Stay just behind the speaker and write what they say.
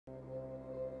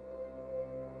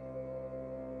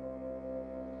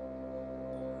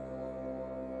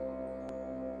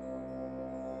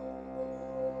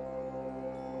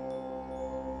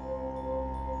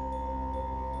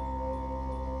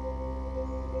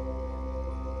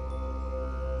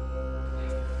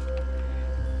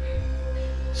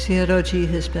Sayadaw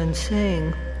has been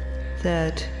saying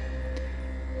that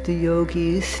the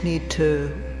yogis need to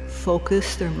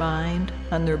focus their mind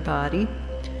on their body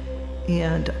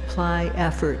and apply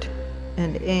effort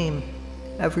and aim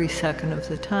every second of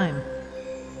the time.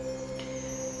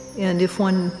 And if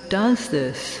one does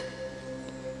this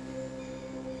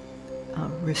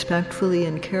respectfully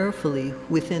and carefully,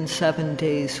 within 7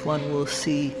 days one will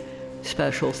see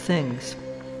special things.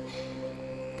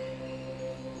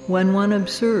 When one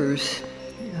observes,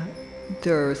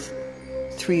 there are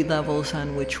 3 levels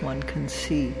on which one can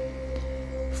see: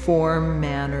 form,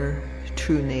 manner,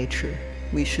 true nature.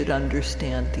 We should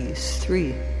understand these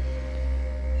 3.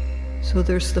 So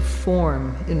there's the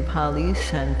form, in Pali,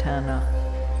 santana.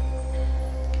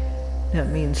 That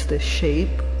means the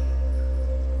shape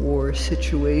or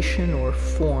situation or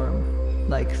form,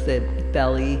 like the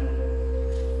belly,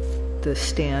 the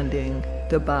standing,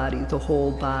 the body, the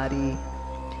whole body.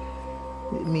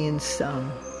 It means,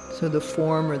 so the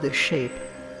form or the shape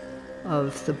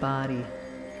of the body,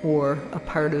 or a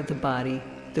part of the body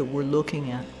that we're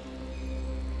looking at.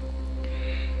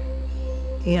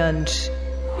 And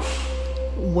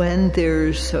when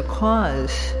there's a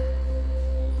cause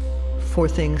for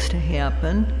things to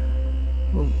happen,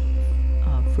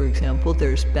 for example,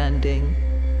 there's bending,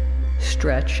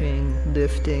 stretching,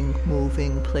 lifting,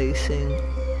 moving, placing,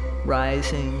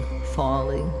 rising,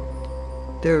 falling.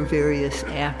 There are various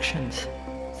actions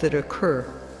that occur.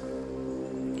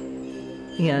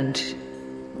 And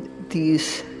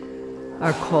these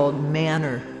are called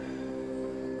manner.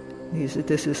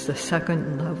 This is the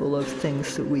second level of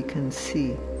things that we can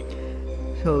see.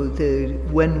 So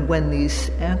when these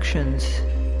actions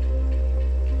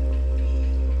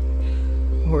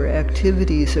or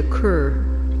activities occur,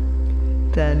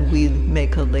 then we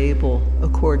make a label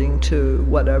according to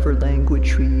whatever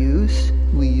language we use.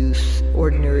 We use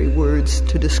ordinary words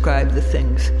to describe the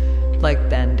things, like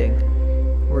bending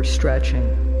or stretching.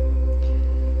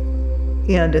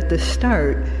 And at the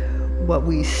start, what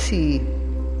we see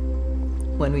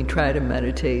when we try to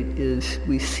meditate is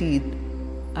we see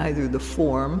either the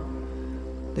form,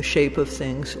 the shape of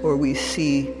things, or we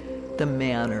see the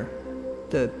manner,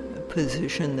 the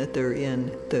position that they're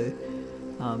in,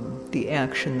 the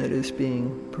action that is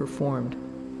being performed.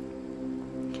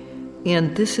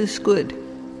 And this is good.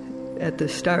 At the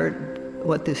start,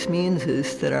 what this means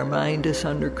is that our mind is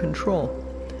under control.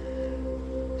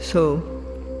 So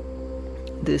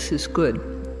this is good.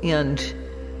 And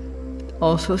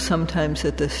also sometimes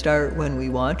at the start, when we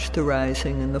watch the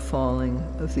rising and the falling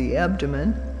of the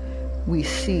abdomen, we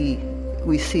see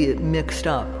it mixed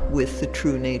up with the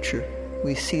true nature.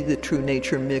 We see the true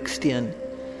nature mixed in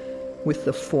with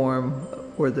the form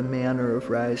or the manner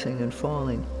of rising and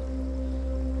falling.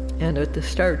 And at the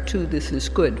start, too, this is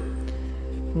good.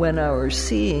 When our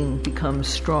seeing becomes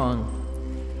strong,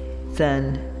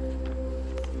 then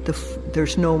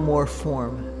there's no more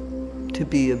form to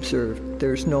be observed.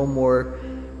 There's no more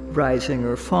rising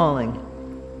or falling.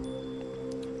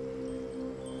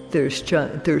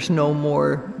 There's no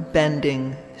more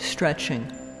bending,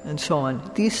 stretching, and so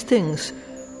on. These things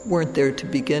weren't there to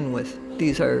begin with.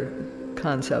 These are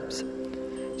concepts.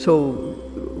 So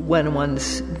when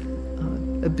one's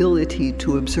ability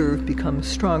to observe becomes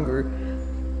stronger,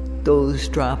 those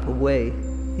drop away,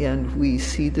 and we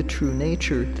see the true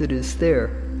nature that is there,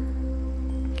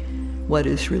 what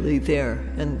is really there.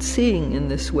 And seeing in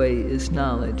this way is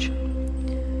knowledge.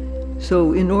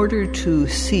 So in order to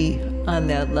see on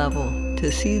that level,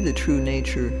 to see the true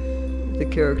nature, the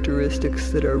characteristics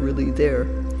that are really there,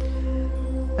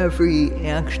 every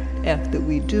act that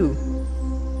we do,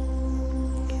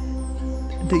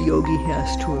 the yogi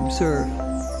has to observe.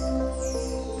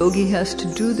 Yogi has to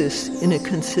do this in a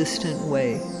consistent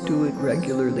way, do it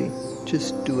regularly,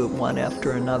 just do it one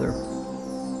after another.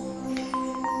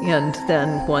 And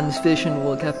then one's vision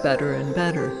will get better and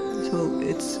better. So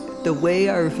it's the way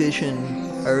our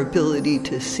vision, our ability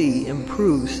to see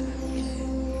improves,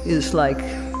 is like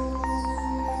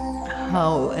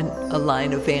how a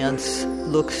line of ants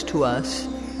looks to us.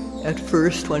 At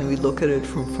first, when we look at it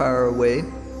from far away,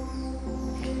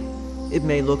 it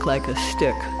may look like a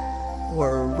stick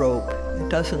or a rope. It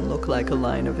doesn't look like a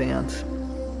line of ants.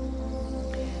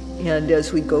 And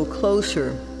as we go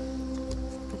closer,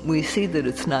 we see that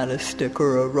it's not a stick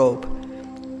or a rope.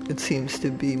 It seems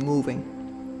to be moving.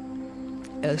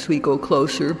 As we go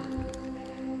closer,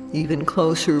 even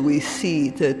closer, we see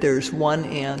that there's one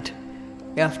ant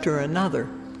after another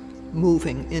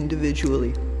moving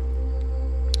individually.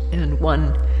 And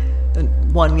one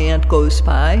ant goes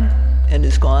by and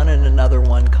is gone, and another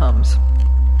one comes.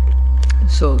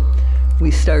 So we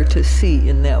start to see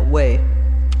in that way.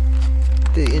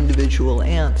 the individual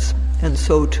ants. And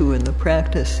so too in the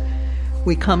practice,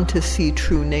 we come to see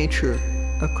true nature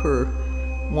occur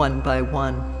one by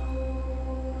one.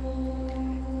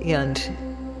 And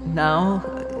now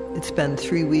it's been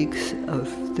 3 weeks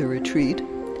of the retreat,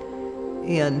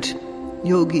 and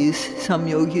some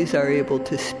yogis are able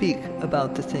to speak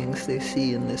about the things they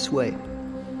see in this way.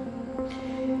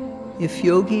 If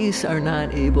yogis are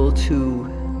not able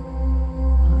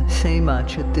to say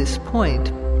much at this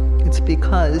point, it's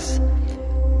because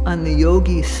on the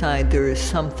yogi side there is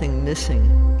something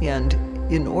missing, and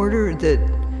in order that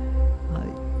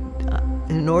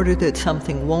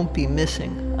something won't be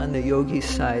missing on the yogi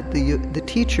side, the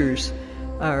teachers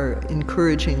are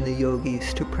encouraging the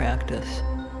yogis to practice.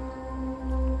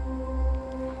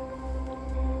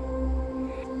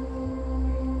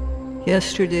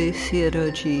 Yesterday,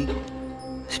 Sayadaw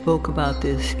spoke about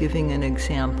this, giving an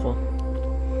example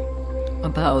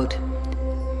about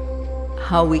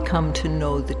how we come to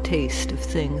know the taste of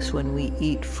things when we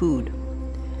eat food.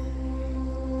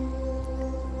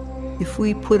 If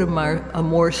we put a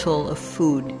morsel of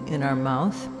food in our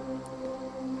mouth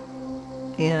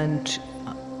and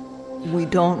we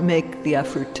don't make the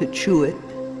effort to chew it,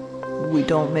 we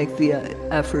don't make the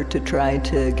effort to try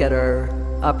to get our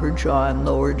upper jaw and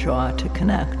lower jaw to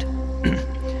connect,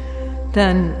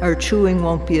 then our chewing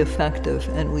won't be effective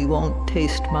and we won't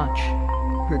taste much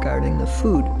regarding the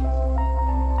food.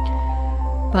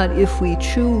 But if we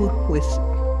chew with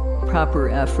proper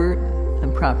effort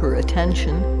and proper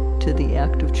attention to the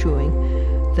act of chewing,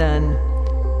 then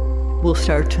we'll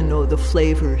start to know the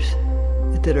flavors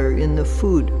that are in the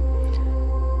food.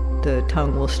 The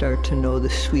tongue will start to know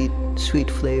the sweet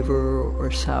flavor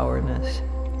or sourness.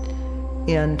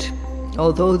 And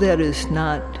although that is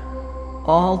not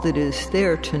all that is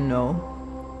there to know,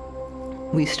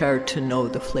 we start to know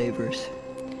the flavors.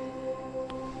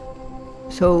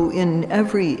 So in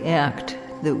every act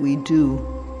that we do,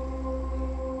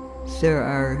 there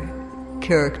are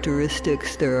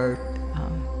characteristics, there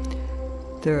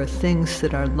are things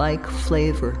that are like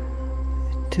flavor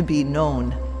to be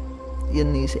known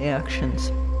in these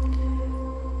actions.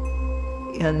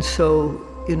 And so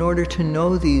in order to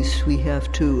know these, we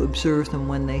have to observe them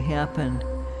when they happen.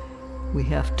 We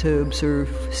have to observe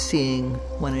seeing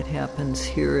when it happens,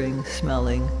 hearing,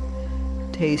 smelling,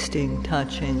 tasting,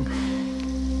 touching,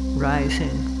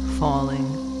 rising,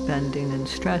 falling, bending, and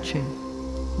stretching.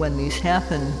 When these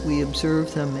happen, we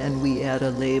observe them and we add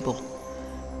a label.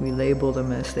 We label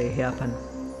them as they happen.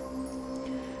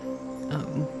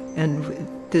 And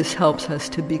this helps us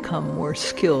to become more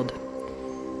skilled.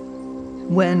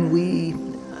 When we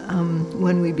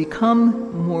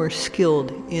become more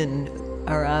skilled in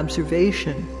our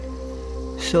observation,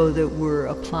 so that we're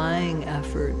applying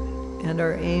effort and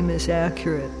our aim is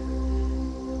accurate,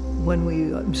 when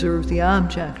we observe the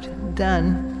object,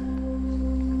 then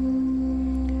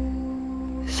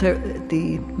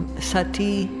the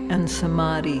sati and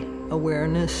samadhi,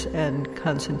 awareness and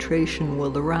concentration,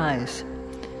 will arise.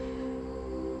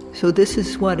 So this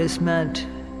is what is meant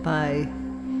by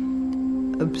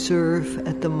observe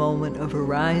at the moment of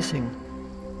arising.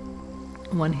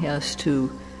 One has to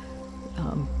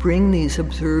bring these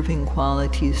observing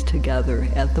qualities together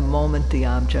at the moment the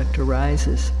object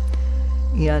arises.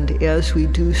 And as we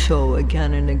do so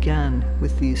again and again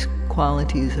with these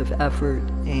qualities of effort,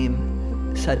 aim,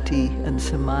 sati and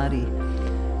samadhi,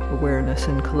 awareness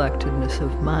and collectedness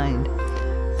of mind,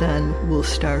 then we'll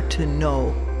start to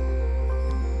know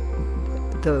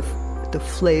the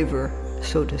flavor,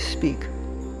 so to speak,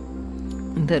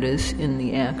 that is in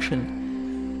the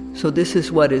action. So this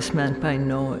is what is meant by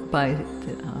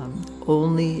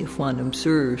only if one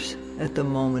observes at the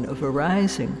moment of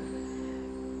arising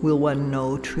will one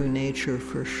know true nature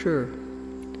for sure.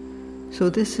 So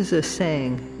this is a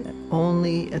saying,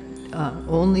 only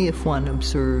if one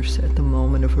observes at the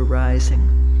moment of arising.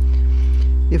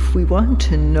 If we want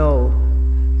to know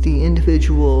the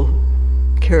individual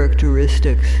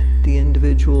characteristics, the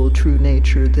individual true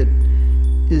nature that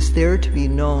is there to be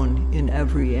known in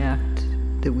every act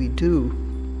that we do,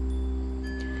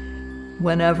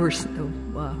 when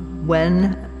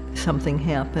something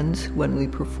happens, when we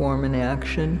perform an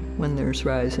action, when there's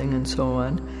rising and so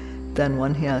on, then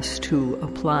one has to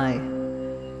apply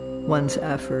one's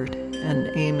effort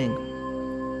and aiming.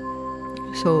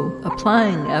 So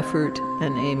applying effort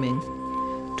and aiming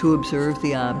to observe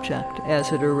the object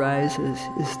as it arises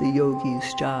is the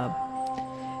yogi's job.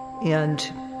 And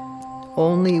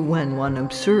only when one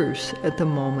observes at the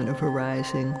moment of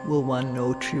arising will one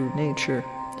know true nature.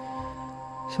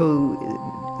 So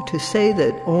to say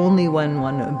that only when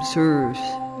one observes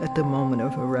at the moment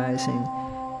of arising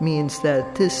means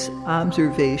that this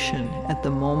observation at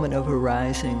the moment of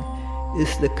arising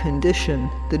is the condition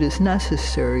that is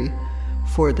necessary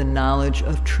for the knowledge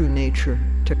of true nature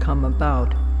to come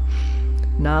about.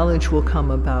 Knowledge will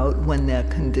come about when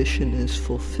that condition is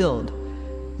fulfilled,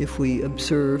 if we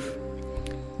observe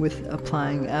with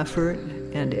applying effort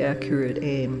and accurate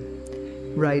aim.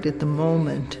 Right at the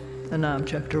moment an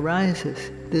object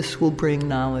arises, this will bring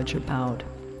knowledge about.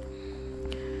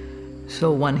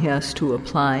 So one has to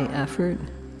apply effort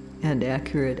and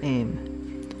accurate aim,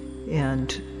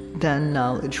 and then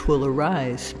knowledge will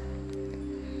arise.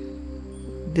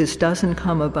 This doesn't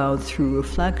come about through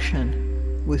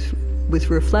reflection. With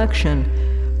reflection,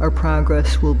 our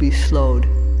progress will be slowed.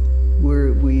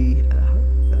 We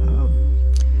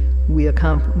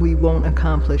won't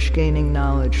accomplish gaining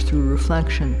knowledge through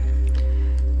reflection.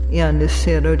 And as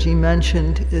Sayadaw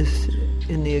mentioned, is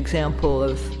in the example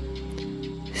of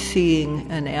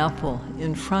seeing an apple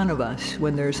in front of us.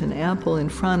 When there's an apple in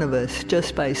front of us,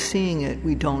 just by seeing it,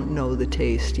 we don't know the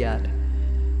taste yet.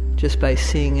 Just by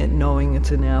seeing it, knowing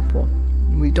it's an apple.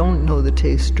 We don't know the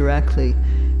taste directly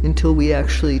until we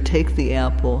actually take the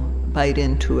apple, bite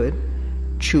into it,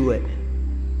 chew it.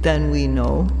 Then we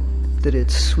know that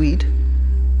it's sweet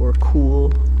or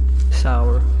cool,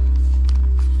 sour.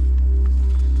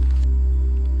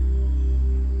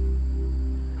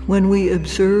 When we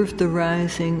observe the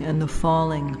rising and the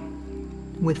falling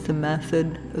with the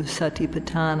method of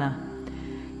satipatthana,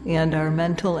 and our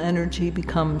mental energy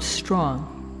becomes strong,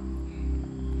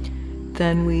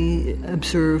 then we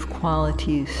observe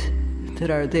qualities that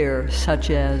are there, such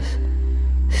as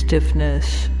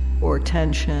stiffness or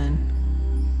tension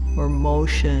or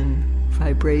motion,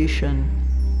 vibration.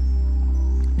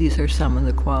 These are some of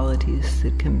the qualities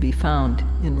that can be found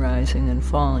in rising and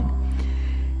falling.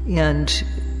 And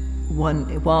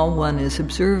while one is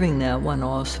observing that, one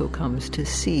also comes to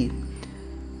see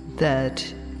that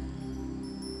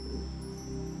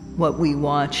what we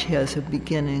watch has a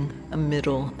beginning, a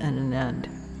middle, and an end.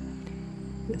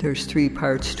 There's 3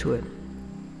 parts to it.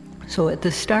 So at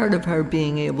the start of our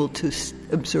being able to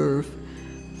observe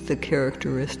the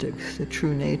characteristics, the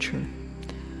true nature,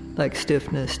 like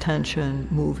stiffness, tension,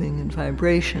 moving, and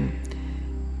vibration,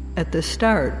 at the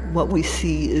start, what we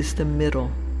see is the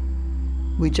middle.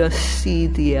 We just see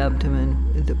the abdomen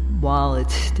while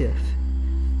it's stiff.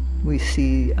 We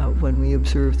see when we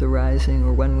observe the rising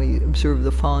or when we observe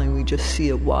the falling, we just see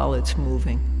it while it's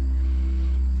moving,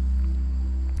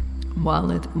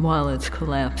 while it's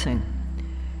collapsing.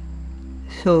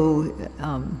 So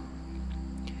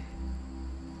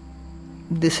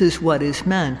this is what is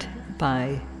meant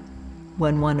by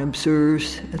when one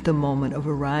observes at the moment of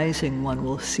arising, one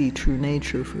will see true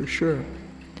nature for sure.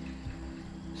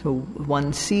 So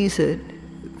one sees it,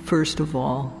 first of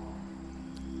all,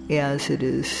 as it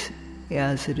is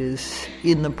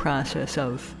in the process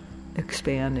of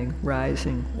expanding,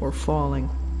 rising, or falling.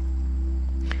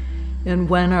 And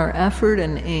when our effort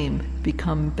and aim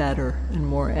become better and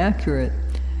more accurate,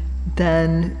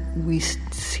 then we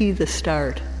see the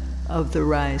start of the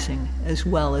rising as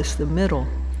well as the middle.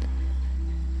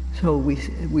 So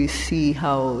we see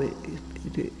how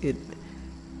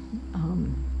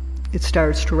it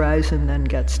starts to rise and then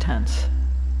gets tense,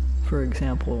 for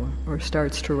example, or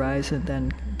starts to rise and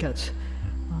then gets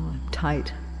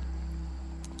tight.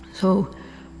 So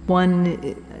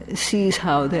one sees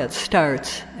how that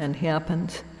starts and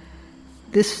happens.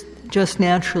 This just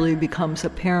naturally becomes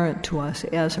apparent to us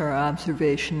as our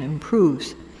observation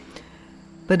improves.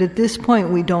 But at this point,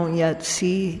 we don't yet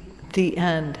see the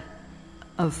end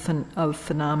of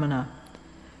phenomena.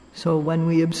 So when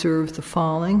we observe the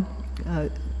falling,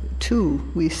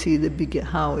 too, we see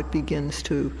how it begins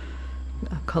to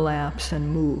collapse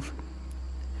and move.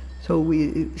 So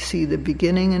we see the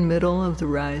beginning and middle of the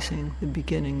rising, the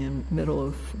beginning and middle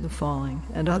of the falling,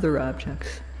 and other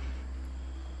objects.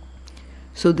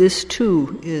 So this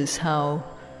too is how,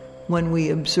 when we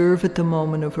observe at the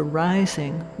moment of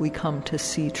arising, we come to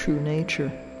see true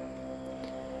nature.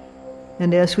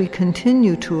 And as we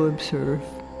continue to observe,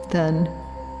 then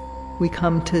we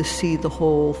come to see the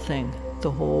whole thing,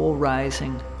 the whole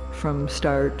rising, from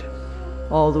start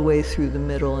all the way through the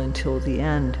middle until the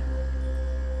end.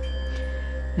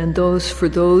 And for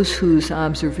those whose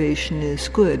observation is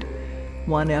good,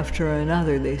 one after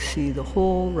another, they see the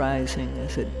whole rising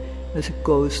as it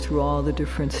goes through all the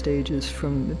different stages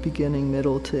from the beginning,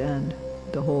 middle to end,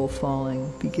 the whole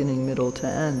falling, beginning, middle to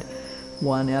end,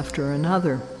 one after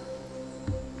another.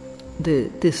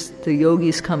 The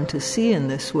yogis come to see in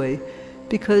this way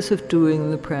because of doing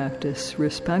the practice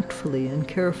respectfully and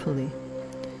carefully.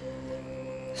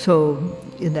 So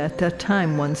at that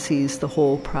time one sees the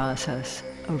whole process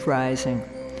of rising.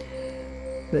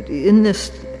 But in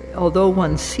this, although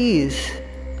one sees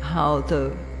how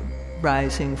the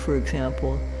rising, for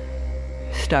example,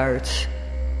 starts,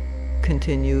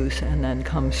 continues, and then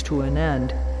comes to an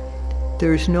end,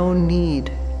 there's no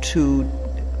need to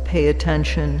pay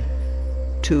attention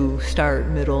to start,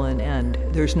 middle, and end.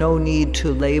 There's no need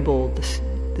to label this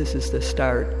is the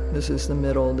start, this is the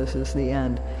middle, this is the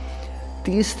end.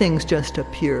 These things just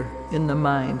appear in the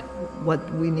mind.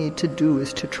 What we need to do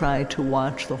is to try to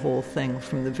watch the whole thing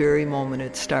from the very moment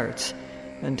it starts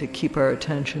and to keep our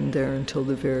attention there until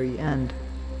the very end.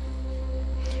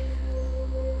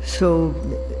 So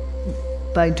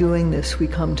by doing this, we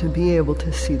come to be able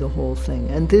to see the whole thing.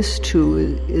 And this too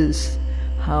is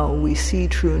how we see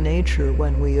true nature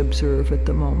when we observe at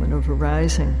the moment of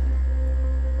arising.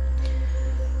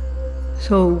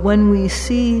 So when we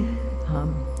see,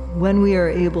 when we are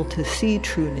able to see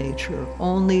true nature,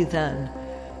 only then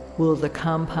will the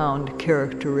compound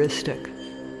characteristic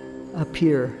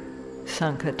appear,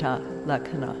 sankata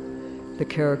lakkhana, the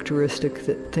characteristic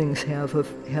that things have of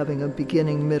having a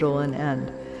beginning, middle, and end.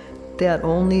 That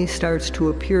only starts to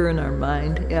appear in our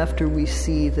mind after we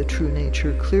see the true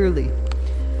nature clearly.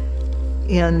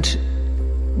 And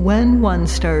when one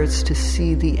starts to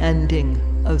see the ending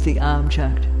of the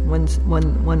object,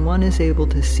 when one is able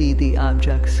to see the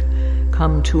objects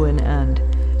come to an end,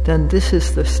 then this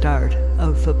is the start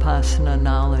of vipassana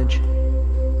knowledge.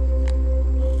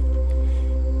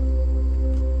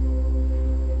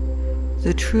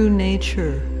 The true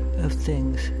nature of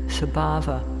things,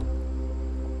 sabhava,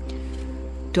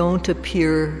 don't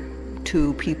appear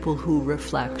to people who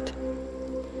reflect.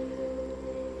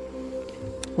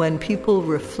 When people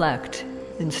reflect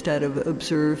instead of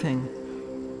observing,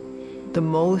 the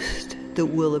most that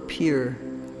will appear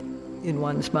in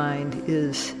one's mind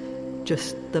is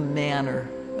just the manner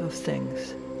of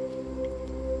things,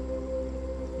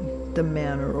 the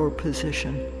manner or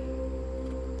position.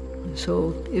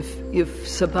 So if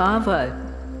sabhava,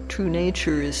 true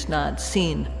nature, is not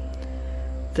seen,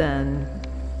 then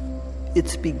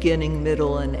its beginning,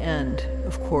 middle, and end,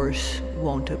 of course,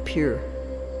 won't appear.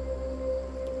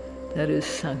 That is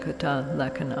sankata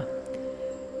lakkhana.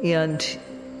 And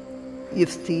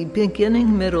if the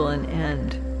beginning, middle, and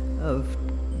end of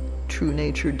true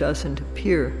nature doesn't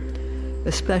appear,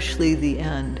 especially the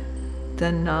end,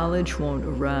 then knowledge won't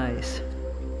arise.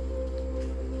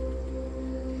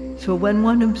 So when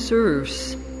one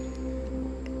observes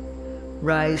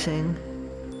rising,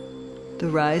 the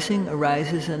rising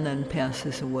arises and then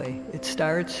passes away. It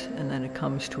starts and then it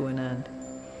comes to an end.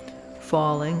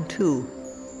 Falling too.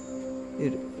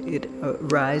 It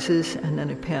arises and then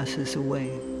it passes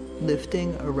away.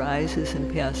 Lifting arises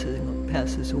and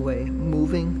passes away.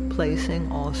 Moving,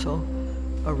 placing also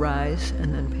arise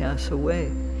and then pass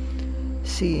away.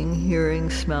 Seeing,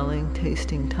 hearing, smelling,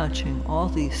 tasting, touching, all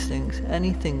these things,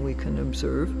 anything we can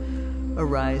observe,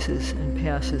 arises and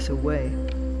passes away.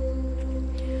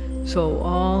 So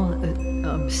all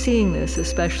seeing this,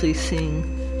 especially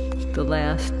seeing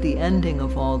the ending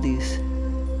of all these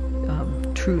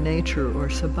true nature or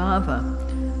sabhava,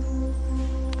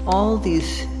 all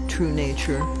these true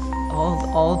nature,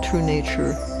 all true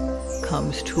nature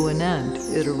comes to an end.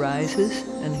 It arises,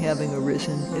 and having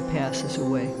arisen, it passes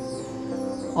away.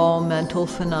 All mental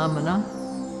phenomena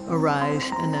arise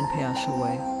and then pass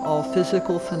away. All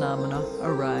physical phenomena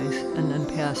arise and then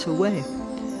pass away.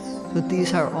 But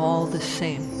these are all the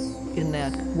same in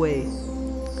that way.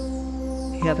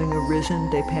 Having arisen,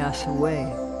 they pass away.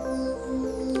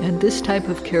 And this type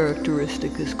of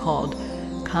characteristic is called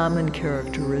common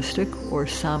characteristic or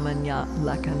samanya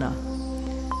lakkhana.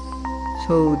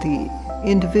 So the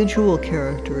individual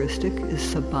characteristic is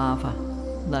sabhava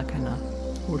lakkhana,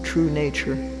 or true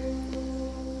nature.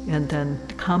 And then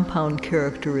the compound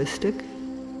characteristic,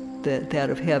 that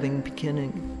of having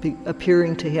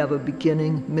appearing to have a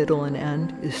beginning, middle, and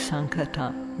end, is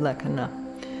sankata lakkhana.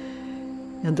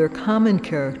 And their common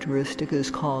characteristic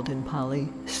is called in Pali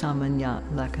samanya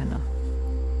lakkhana.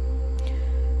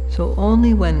 So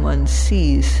only when one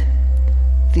sees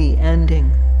the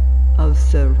ending of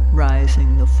the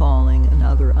rising, the falling, and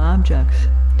other objects,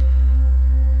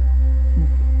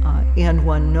 and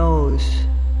one knows,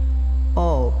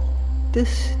 oh,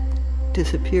 this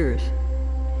disappears,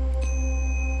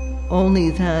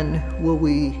 only then will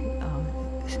we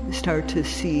start to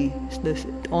see this.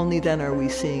 Only then are we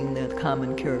seeing that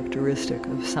common characteristic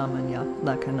of samanya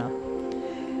lakkhana.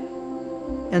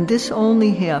 And this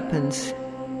only happens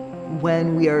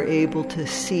when we are able to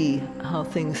see how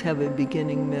things have a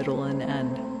beginning, middle, and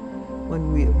end.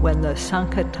 When the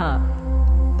sankata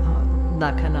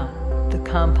lakkhana, the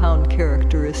compound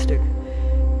characteristic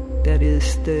that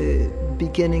is the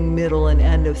beginning, middle, and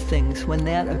end of things. When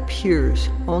that appears,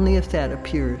 only if that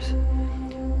appears,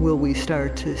 will we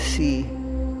start to see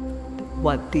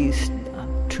what these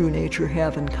true nature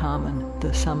have in common, the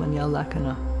samanya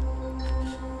lakkhana.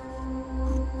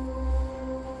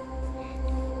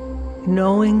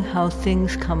 Knowing how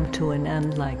things come to an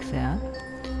end like that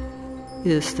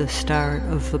is the start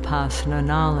of vipassana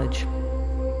knowledge.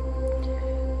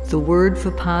 The word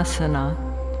vipassana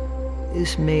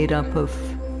is made up of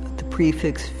the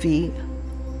prefix vi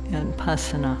and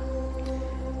passana.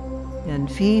 And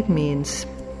vi means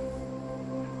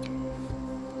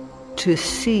to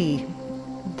see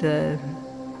the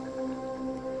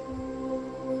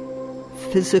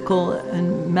physical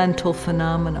and mental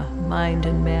phenomena, mind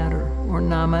and matter, or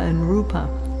nama and rupa,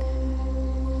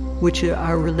 which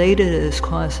are related as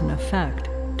cause and effect,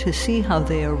 to see how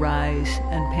they arise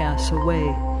and pass away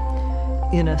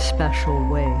in a special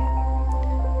way.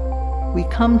 We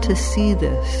come to see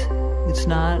this. It's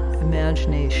not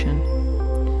imagination.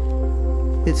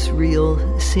 It's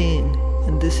real seeing.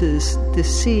 And this is the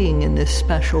seeing in this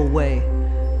special way,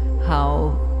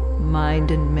 how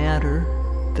mind and matter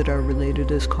that are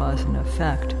related as cause and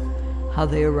effect, how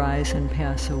they arise and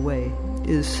pass away,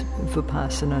 is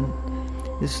vipassana,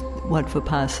 is what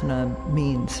vipassana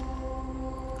means,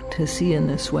 to see in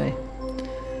this way.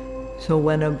 So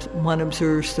when one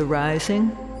observes the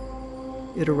rising,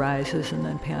 it arises and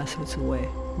then passes away.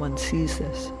 One sees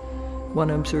this. One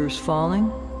observes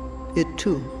falling, it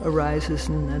too arises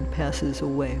and then passes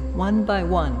away. One by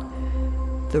one,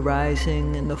 the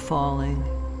rising and the falling,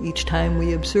 each time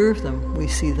we observe them, we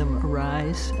see them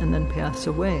arise and then pass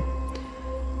away.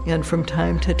 And from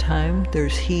time to time,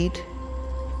 there's heat.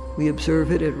 We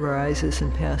observe it, it rises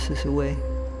and passes away.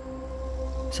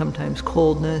 Sometimes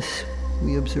coldness,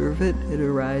 we observe it, it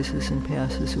arises and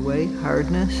passes away.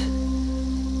 Hardness,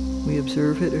 we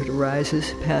observe it, it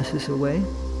arises, passes away.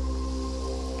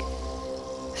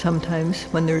 Sometimes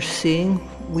when there's seeing,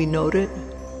 we note it,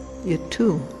 it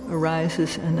too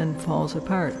arises and then falls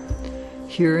apart.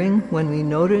 Hearing, when we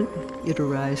note it, it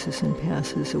arises and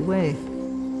passes away.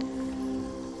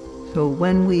 So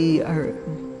when we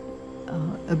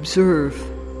observe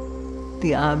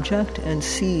the object and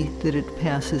see that it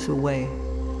passes away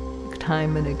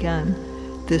time and again,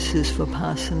 this is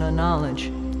vipassana knowledge.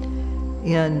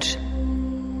 And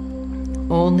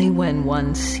only when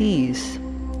one sees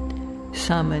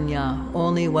samanya,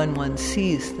 only when one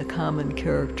sees the common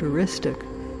characteristic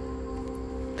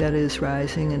that is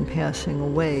rising and passing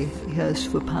away, has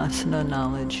vipassana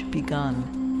knowledge begun.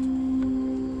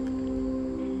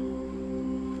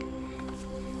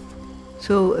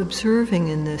 So observing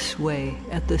in this way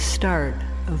at the start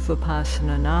of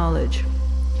vipassana knowledge,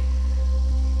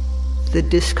 the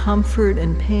discomfort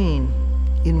and pain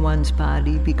in one's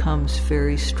body becomes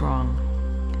very strong.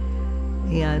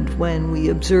 And when we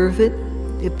observe it,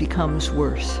 it becomes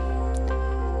worse.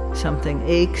 Something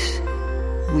aches,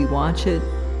 we watch it,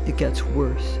 it gets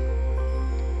worse.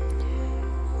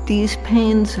 These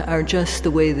pains are just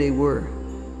the way they were.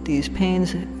 These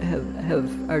pains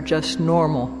are just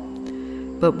normal.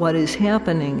 But what is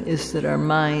happening is that our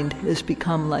mind has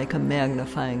become like a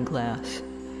magnifying glass.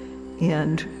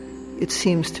 And it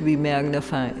seems to be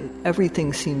magnifying,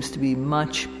 everything seems to be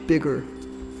much bigger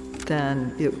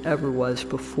than it ever was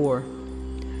before.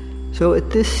 So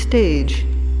at this stage,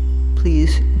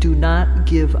 please do not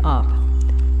give up,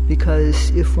 because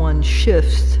if one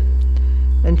shifts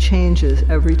and changes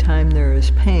every time there is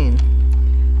pain,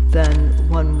 then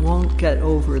one won't get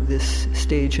over this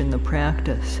stage in the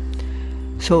practice.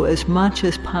 So as much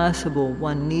as possible,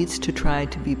 one needs to try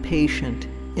to be patient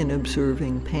in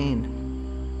observing pain.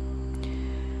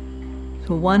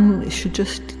 So one should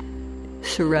just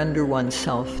surrender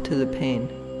oneself to the pain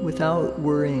without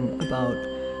worrying about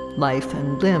life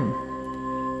and limb.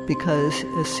 Because,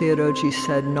 as Sayadaw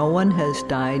said, no one has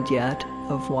died yet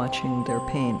of watching their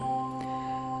pain.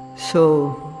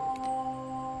 So,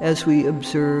 as we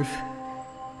observe,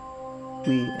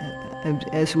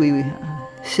 as we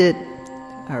sit,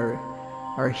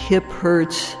 our hip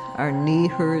hurts, our knee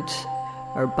hurts,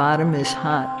 our bottom is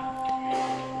hot,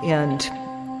 and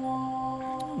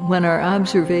when our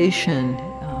observation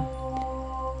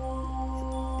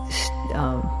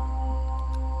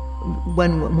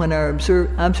when our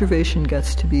observation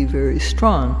gets to be very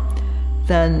strong,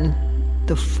 then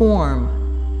the form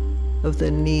of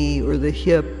the knee or the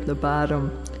hip, the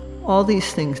bottom, all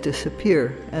these things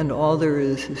disappear, and all there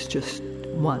is just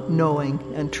knowing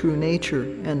and true nature,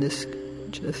 and this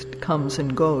just comes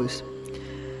and goes.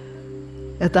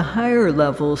 At the higher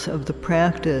levels of the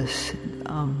practice,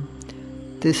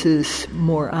 this is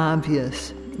more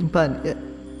obvious, but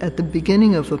at the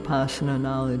beginning of Vipassana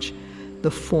knowledge,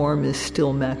 the form is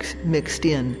still mixed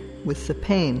in with the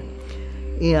pain.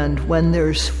 And when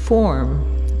there's form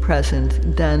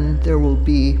present, then there will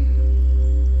be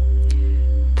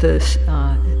this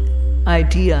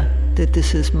idea that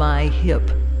this is my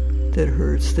hip that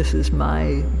hurts, this is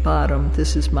my bottom,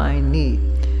 this is my knee.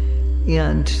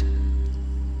 And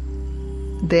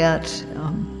that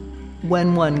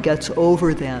when one gets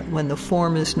over that, when the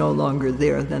form is no longer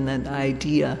there, then that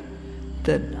idea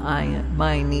that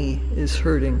my knee is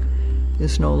hurting will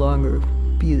no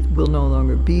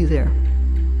longer be there.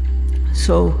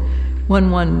 So when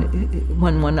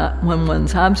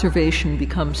one's observation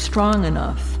becomes strong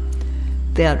enough,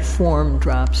 that form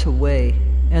drops away,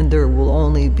 and there will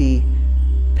only be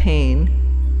pain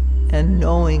and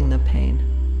knowing the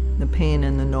pain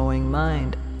and the knowing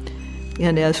mind.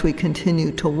 And as we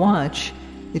continue to watch,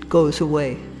 it goes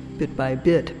away bit by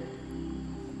bit.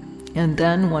 And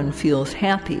then one feels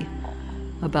happy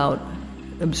about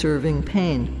observing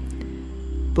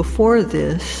pain. Before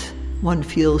this, one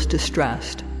feels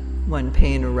distressed when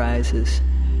pain arises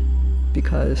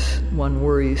because one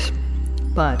worries.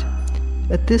 But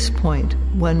at this point,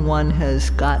 when one has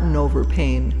gotten over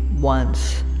pain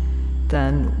once,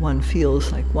 then one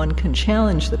feels like one can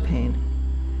challenge the pain,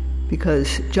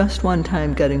 because just one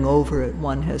time getting over it,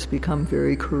 one has become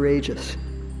very courageous.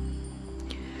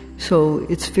 So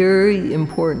it's very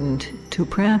important to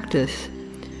practice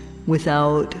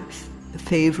without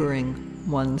favoring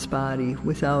one's body,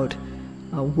 without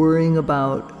worrying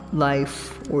about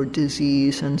life or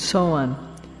disease and so on.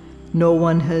 No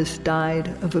one has died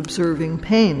of observing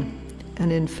pain,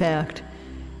 and in fact,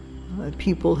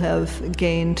 people have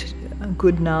gained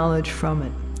good knowledge from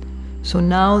it. So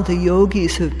now the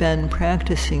yogis have been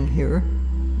practicing here.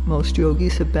 Most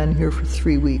yogis have been here for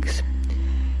 3 weeks.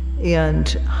 And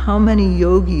how many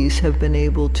yogis have been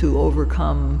able to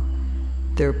overcome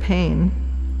their pain,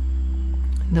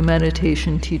 the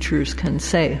meditation teachers can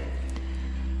say.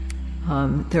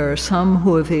 There are some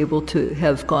who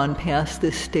have gone past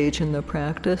this stage in the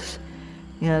practice,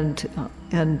 and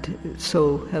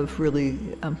so have really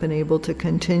been able to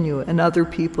continue. And other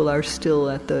people are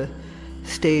still at the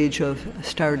stage of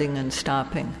starting and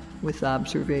stopping with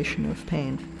observation of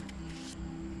pain.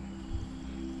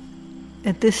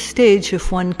 At this stage,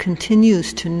 if one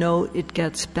continues to note, it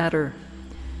gets better.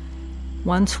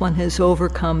 Once one has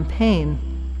overcome pain,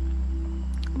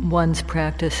 one's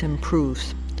practice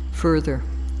improves further.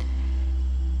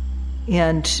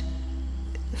 And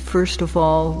first of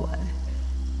all,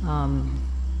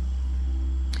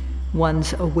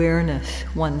 one's awareness,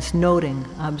 one's noting,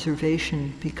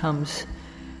 observation becomes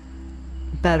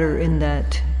better in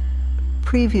that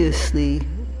previously,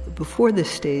 before this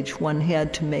stage, one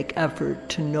had to make effort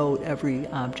to note every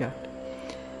object.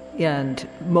 And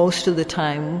most of the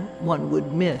time one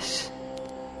would miss,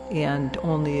 and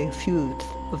only a few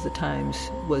of the times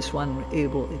was one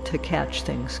able to catch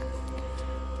things.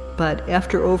 But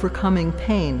after overcoming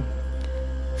pain,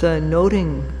 the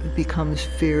noting becomes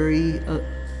very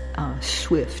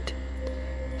swift.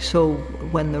 So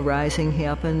when the rising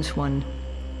happens, one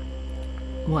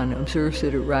observes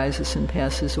that it rises and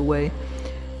passes away.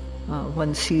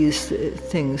 One sees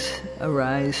things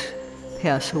arise,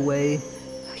 pass away.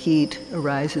 Heat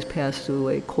arises, passes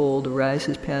away. Cold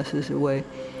arises, passes away.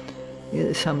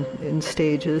 Some in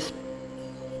stages.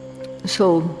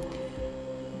 So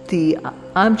the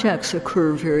objects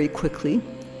occur very quickly,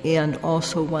 and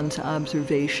also one's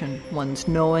observation, one's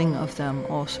knowing of them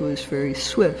also is very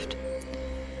swift.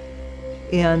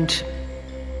 And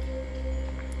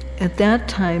at that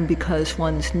time, because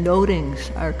one's notings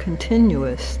are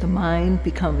continuous, the mind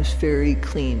becomes very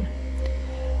clean.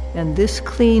 And this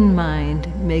clean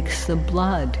mind makes the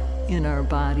blood in our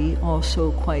body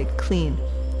also quite clean.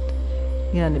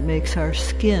 And it makes our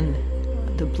skin,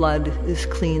 the blood is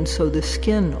clean, so the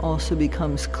skin also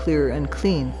becomes clear and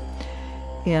clean.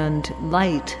 And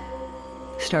light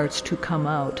starts to come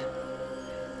out.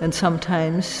 And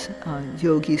sometimes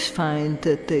yogis find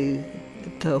that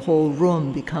the whole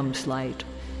room becomes light.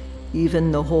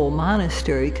 Even the whole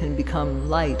monastery can become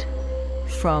light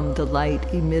from the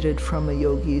light emitted from a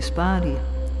yogi's body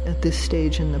at this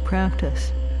stage in the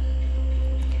practice.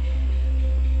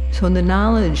 So the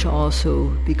knowledge also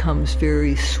becomes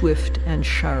very swift and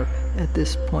sharp at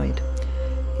this point.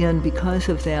 And because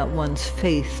of that, one's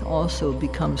faith also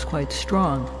becomes quite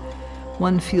strong.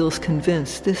 One feels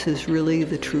convinced this is really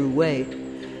the true way.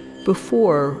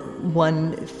 Before,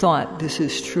 one thought this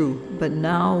is true, but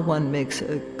now one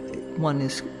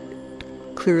is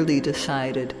clearly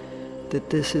decided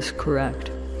that this is correct.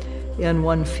 And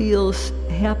one feels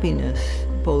happiness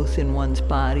both in one's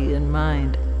body and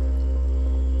mind.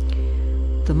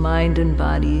 The mind and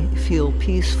body feel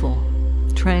peaceful,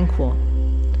 tranquil.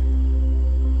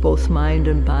 Both mind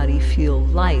and body feel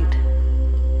light,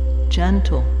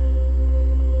 gentle,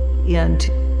 and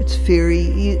it's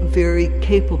very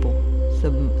capable.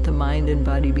 The mind and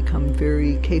body become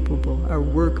very capable. Our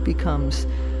work becomes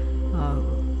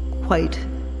quite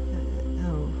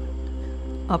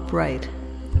upright.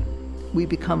 We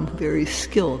become very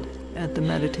skilled at the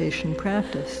meditation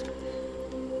practice.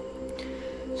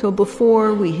 So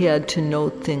before we had to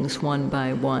note things one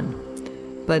by one,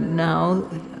 but now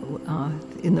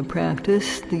in the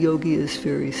practice the yogi is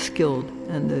very skilled,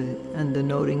 and the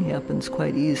noting happens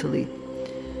quite easily.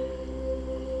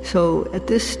 So at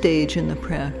this stage in the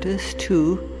practice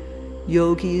too,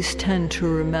 yogis tend to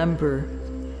remember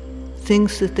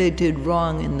things that they did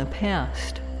wrong in the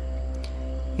past,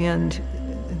 and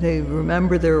they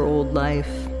remember their old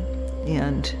life,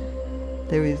 and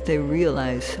they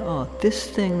realize, oh, this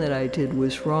thing that I did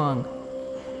was wrong.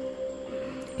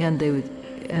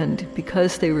 And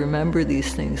because they remember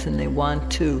these things and they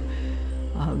want to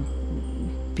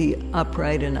be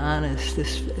upright and honest,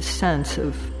 this sense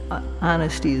of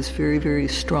honesty is very, very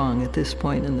strong at this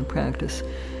point in the practice.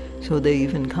 So they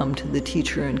even come to the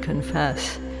teacher and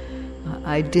confess,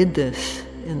 I did this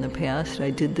in the past, I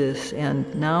did this, and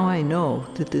now I know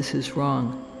that this is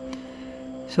wrong.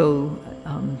 So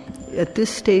at this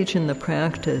stage in the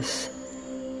practice,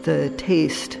 the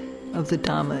taste of the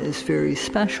Dhamma is very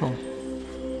special.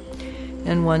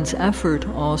 And one's effort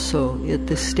also at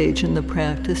this stage in the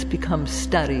practice becomes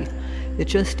steady. It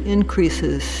just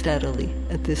increases steadily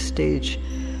at this stage.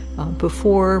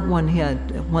 Before,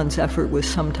 one's effort was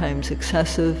sometimes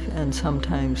excessive and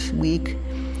sometimes weak,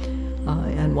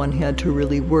 and one had to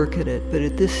really work at it. But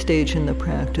at this stage in the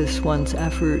practice, one's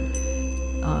effort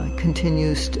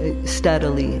continues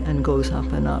steadily and goes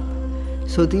up and up.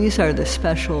 So these are the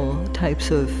special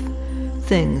types of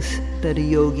things that a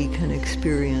yogi can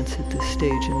experience at this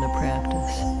stage in the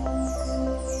practice.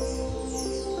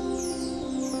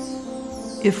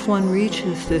 If one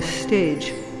reaches this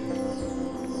stage,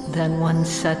 then one's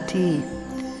sati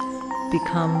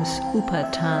becomes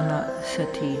upatana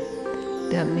sati.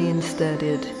 That means that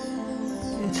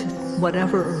it's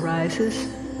whatever arises,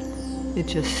 it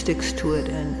just sticks to it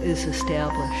and is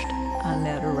established on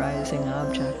that arising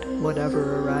object,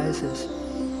 whatever arises.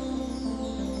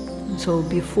 So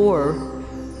before,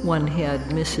 one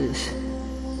had misses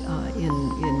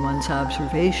in one's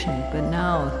observation, but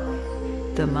now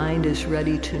the mind is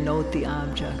ready to note the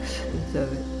objects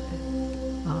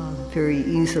very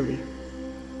easily.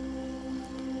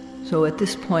 So at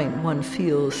this point, one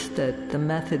feels that the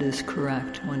method is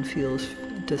correct. One feels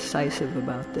decisive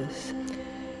about this.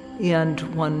 And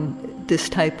this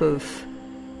type of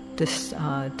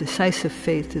decisive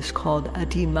faith is called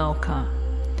adhimauka.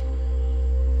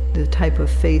 The type of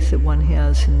faith that one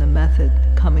has in the method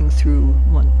coming through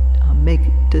one make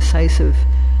decisiveness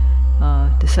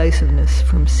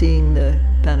from seeing the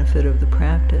benefit of the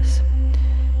practice.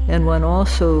 And one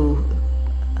also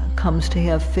comes to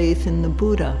have faith in the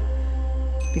Buddha,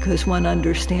 because one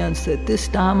understands that this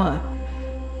Dhamma,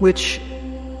 which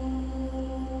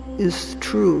is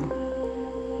true,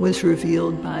 was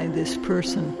revealed by this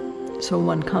person. So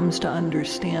one comes to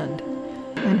understand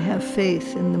and have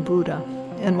faith in the Buddha.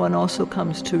 And one also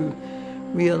comes to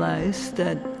realize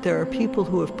that there are people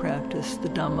who have practiced the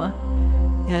Dhamma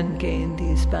and gained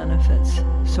these benefits.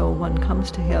 So one comes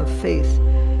to have faith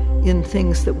in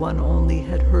things that one only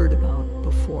had heard about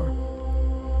before.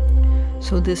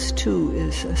 So this too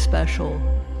is a special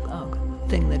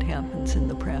thing that happens in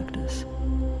the practice.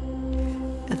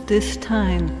 At this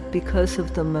time, because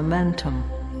of the momentum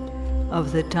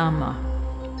of the Dhamma,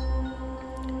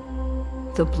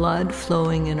 the blood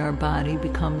flowing in our body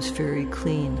becomes very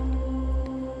clean.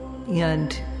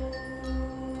 And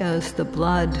as the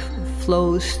blood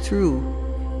flows through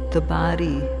the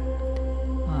body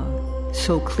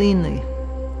so cleanly,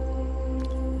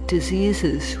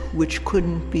 diseases which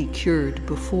couldn't be cured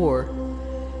before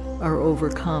are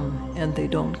overcome and they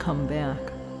don't come back.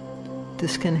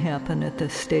 This can happen at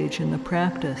this stage in the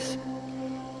practice.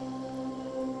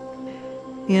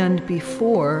 And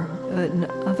before,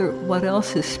 what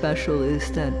else is special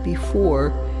is that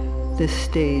before this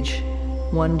stage,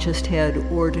 one just had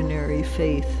ordinary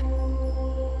faith.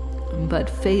 But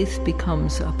faith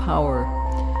becomes a power.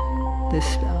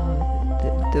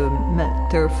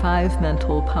 There are 5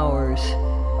 mental powers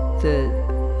that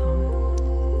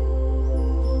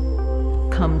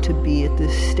come to be at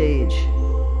this stage.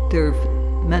 they're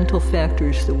mental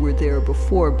factors that were there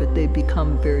before, but they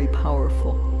become very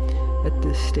powerful at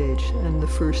this stage. And the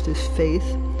first is faith,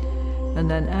 and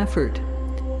then effort.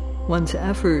 One's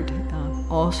effort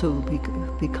also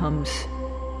becomes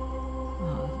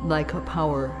like a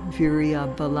power, virya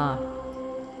bala.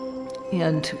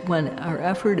 And when our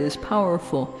effort is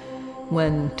powerful,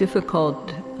 when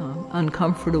difficult,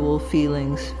 uncomfortable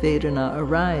feelings, Vedana,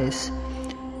 arise,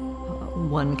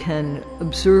 one can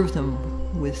observe them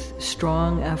with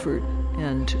strong effort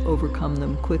and overcome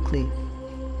them quickly.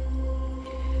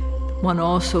 One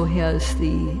also has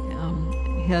the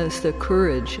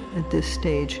courage at this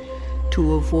stage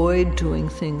to avoid doing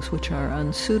things which are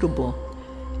unsuitable.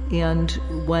 And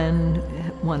when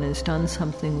one has done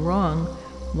something wrong,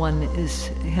 one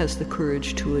has the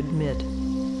courage to admit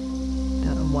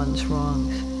one's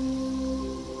wrongs.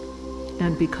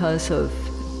 And because of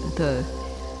the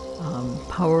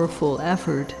powerful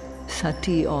effort,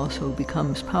 sati also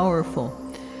becomes powerful.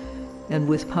 And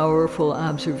with powerful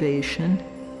observation,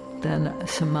 then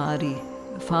samadhi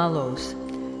follows.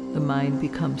 The mind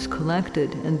becomes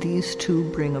collected, and these two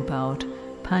bring about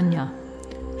panya,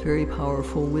 very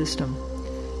powerful wisdom.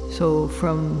 So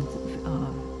from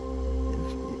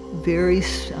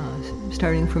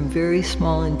starting from very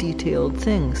small and detailed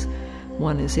things,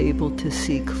 one is able to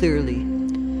see clearly.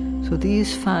 So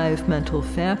these 5 mental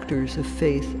factors of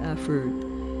faith, effort,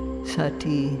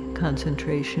 sati,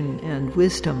 concentration, and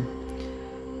wisdom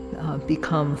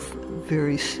become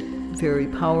very, very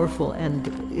powerful, and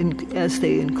as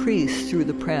they increase through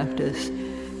the practice,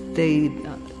 they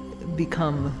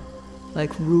become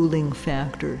like ruling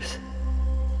factors.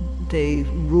 They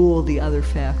rule the other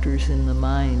factors in the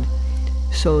mind,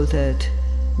 so that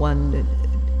one,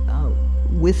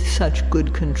 with such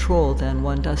good control, then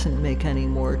one doesn't make any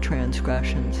more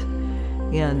transgressions.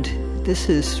 And this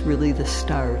is really the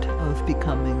start of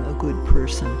becoming a good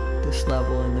person, this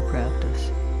level in the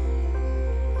practice.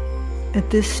 At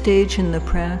this stage in the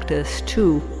practice,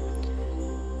 too,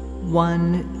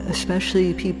 one,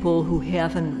 especially people who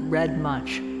haven't read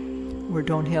much or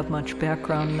don't have much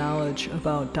background knowledge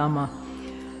about Dhamma,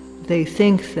 they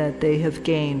think that they have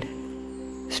gained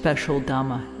special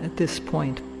Dhamma at this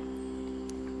point.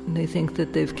 And they think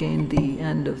that they've gained the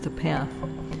end of the path.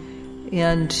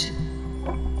 And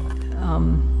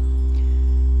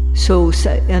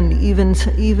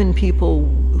even people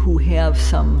who have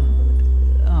some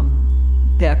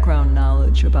background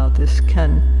knowledge about this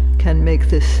can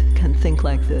think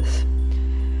like this,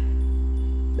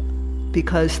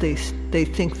 because they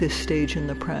think this stage in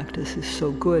the practice is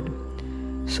so good,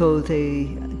 so they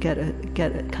get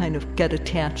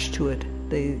attached to it.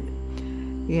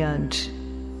 And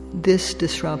this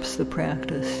disrupts the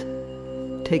practice,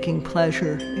 taking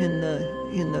pleasure in the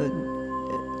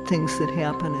things that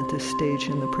happen at this stage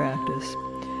in the practice.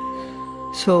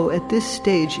 So at this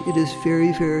stage, it is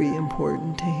very, very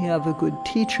important to have a good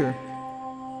teacher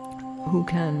who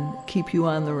can keep you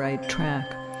on the right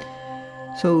track.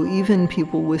 So even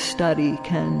people with study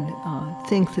can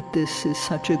think that this is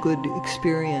such a good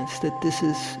experience, that this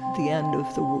is the end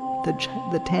of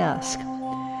the task.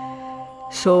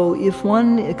 So if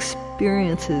one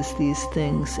experiences these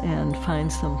things and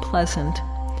finds them pleasant,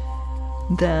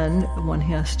 then one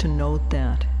has to note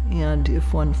that. And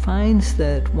if one finds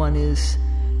that one is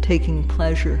taking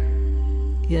pleasure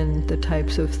in the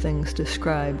types of things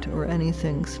described, or any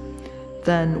things,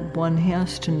 then one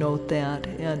has to note that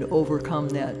and overcome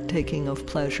that taking of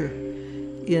pleasure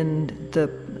in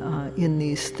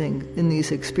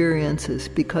these experiences,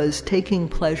 because taking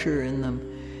pleasure in them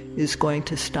is going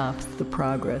to stop the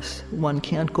progress. One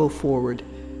can't go forward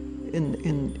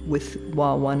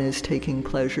while one is taking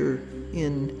pleasure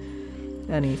in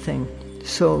anything.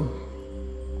 So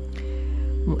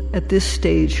at this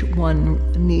stage, one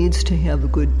needs to have a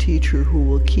good teacher who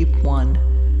will keep one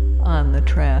on the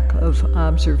track of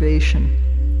observation.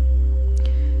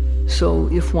 So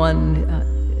if one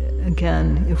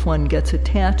gets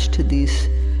attached to these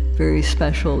very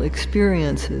special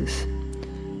experiences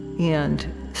and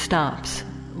stops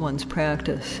one's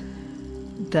practice,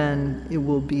 then it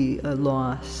will be a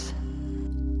loss.